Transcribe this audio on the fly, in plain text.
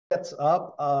sets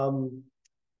up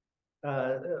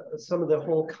some of the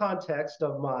whole context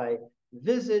of my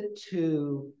visit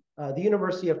to the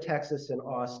University of Texas in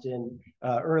Austin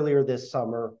earlier this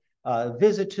summer,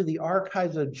 visit to the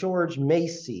archives of George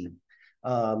Macy.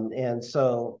 And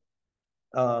so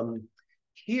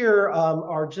here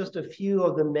are just a few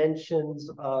of the mentions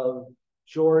of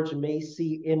George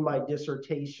Macy in my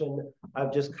dissertation.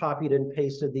 I've just copied and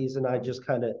pasted these, and I just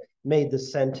kind of made the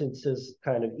sentences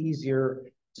kind of easier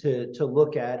to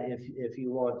look at if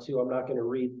you want to. I'm not going to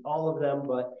read all of them,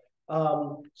 but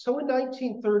so in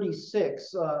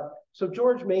 1936, so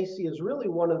George Macy is really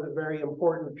one of the very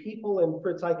important people in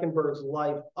Fritz Eichenberg's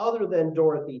life, other than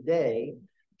Dorothy Day.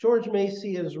 George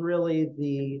Macy is really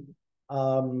the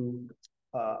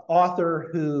author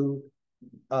who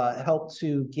helped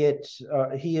to get,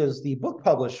 he is the book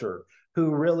publisher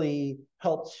who really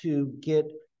helped to get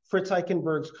Fritz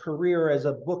Eichenberg's career as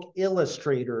a book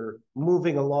illustrator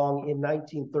moving along in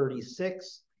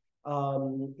 1936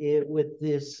 with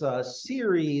this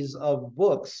series of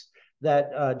books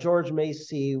that George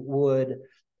Macy would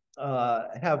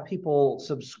have people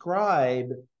subscribe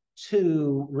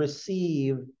to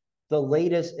receive the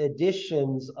latest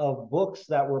editions of books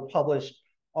that were published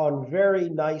on very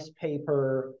nice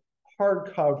paper,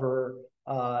 hardcover,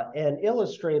 and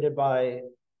illustrated by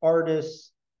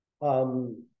artists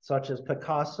such as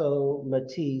Picasso,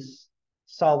 Matisse,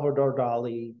 Salvador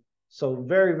Dali. So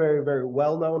very, very, very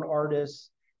well-known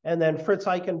artists. And then Fritz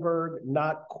Eichenberg,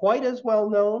 not quite as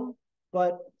well-known,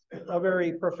 but a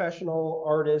very professional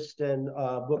artist and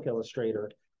book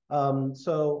illustrator. They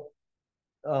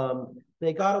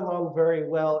got along very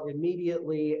well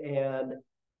immediately, and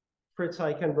Fritz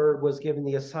Eichenberg was given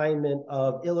the assignment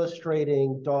of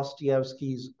illustrating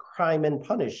Dostoevsky's Crime and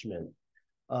Punishment.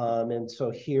 And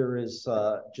so here is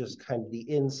just kind of the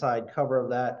inside cover of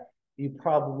that. You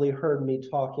probably heard me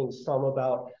talking some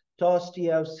about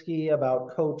Dostoevsky,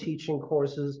 about co-teaching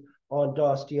courses on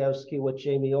Dostoevsky with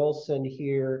Jamie Olson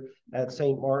here at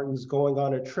St. Martin's, going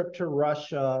on a trip to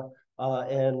Russia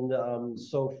and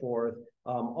so forth.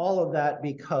 All of that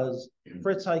because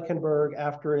Fritz Eichenberg,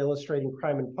 after illustrating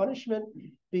Crime and Punishment,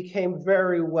 became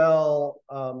very well,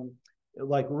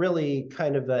 like really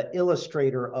kind of an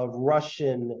illustrator of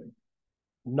Russian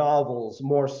novels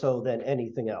more so than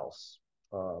anything else.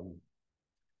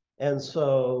 And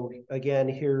so again,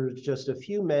 here's just a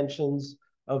few mentions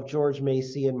of George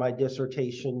Macy in my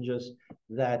dissertation, just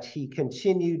that he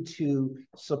continued to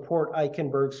support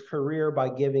Eichenberg's career by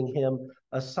giving him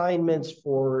assignments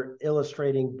for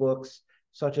illustrating books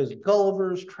such as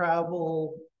Gulliver's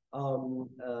Travel,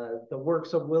 the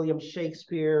works of William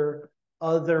Shakespeare,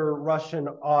 other Russian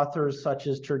authors such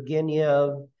as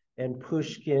Turgenev and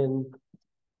Pushkin.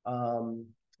 Part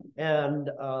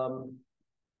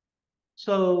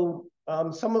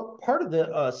of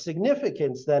the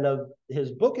significance then of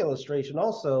his book illustration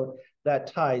also that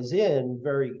ties in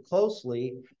very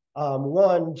closely.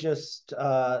 One, just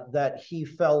that he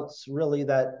felt really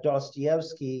that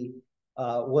Dostoevsky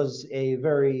was a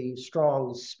very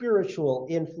strong spiritual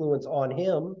influence on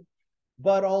him,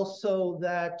 but also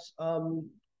that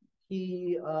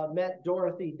he met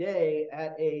Dorothy Day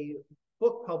at a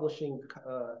book publishing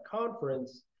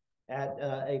conference at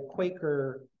a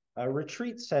Quaker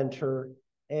retreat center,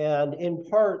 and in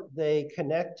part they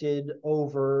connected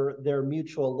over their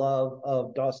mutual love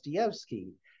of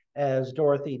Dostoevsky, as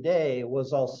Dorothy Day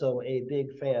was also a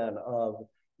big fan of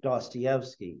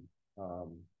Dostoevsky.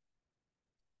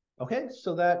 Okay,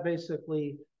 so that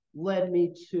basically led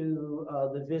me to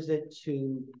the visit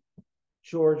to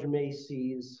George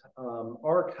Macy's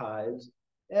archives.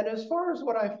 And as far as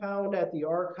what I found at the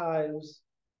archives,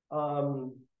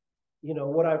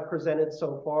 what I've presented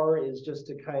so far is just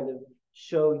to kind of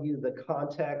show you the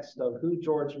context of who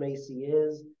George Macy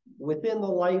is within the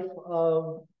life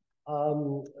of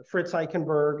Fritz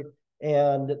Eichenberg,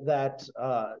 and that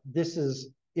this is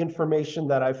information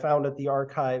that I found at the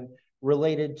archive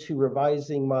related to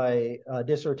revising my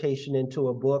dissertation into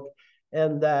a book,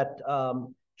 and that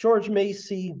George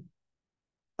Macy,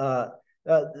 the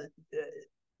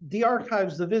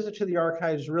archives, the visit to the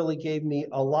archives really gave me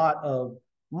a lot of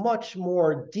much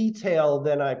more detail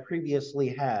than I previously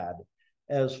had,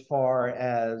 as far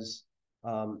as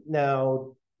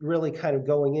now really kind of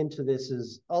going into this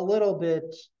is a little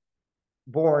bit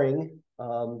boring.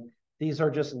 These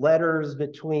are just letters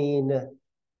between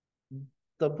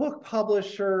the book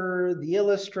publisher, the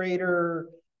illustrator,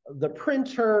 the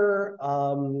printer,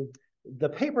 the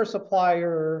paper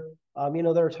supplier.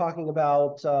 They're talking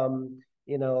about, how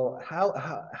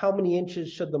many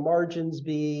inches should the margins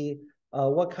be?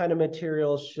 What kind of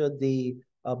material should the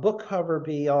book cover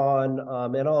be on,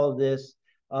 and all of this.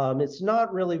 It's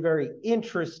not really very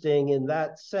interesting in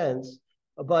that sense,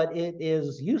 but it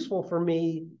is useful for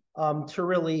me to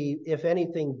really, if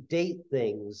anything, date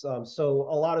things. So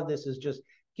a lot of this is just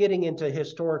getting into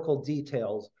historical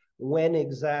details. When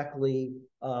exactly?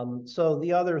 So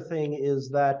the other thing is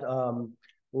that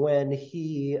when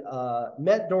he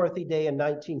met Dorothy Day in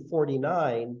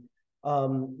 1949,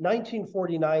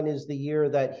 1949 is the year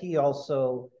that he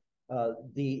also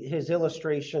his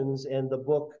illustrations and the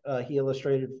book he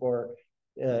illustrated for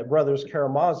Brothers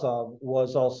Karamazov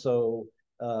was also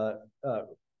uh, uh,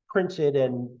 printed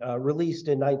and released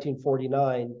in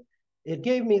 1949. It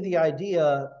gave me the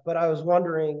idea, but I was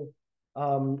wondering,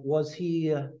 was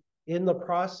he in the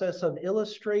process of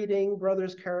illustrating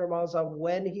Brothers Karamazov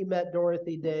when he met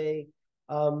Dorothy Day?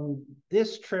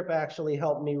 This trip actually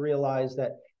helped me realize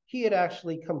that he had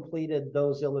actually completed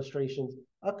those illustrations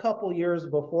a couple years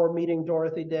before meeting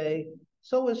Dorothy Day.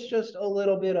 So it's just a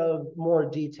little bit of more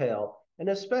detail. And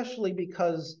especially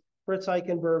because Fritz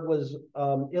Eichenberg was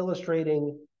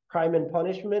illustrating Crime and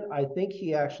Punishment, I think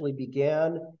he actually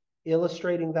began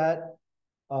illustrating that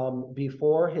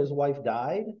before his wife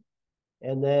died.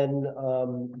 And then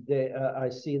I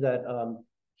see that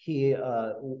he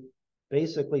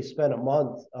basically spent a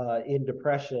month in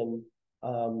depression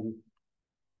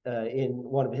in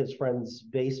one of his friend's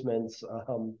basements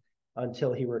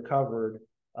until he recovered.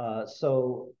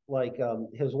 So like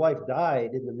his wife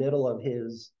died in the middle of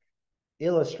his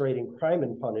illustrating Crime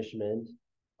and Punishment.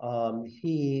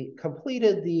 He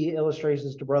completed the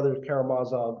illustrations to Brothers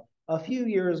Karamazov a few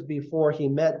years before he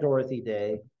met Dorothy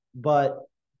Day, but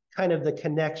kind of the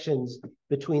connections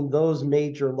between those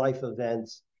major life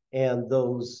events and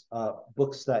those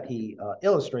books that he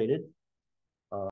illustrated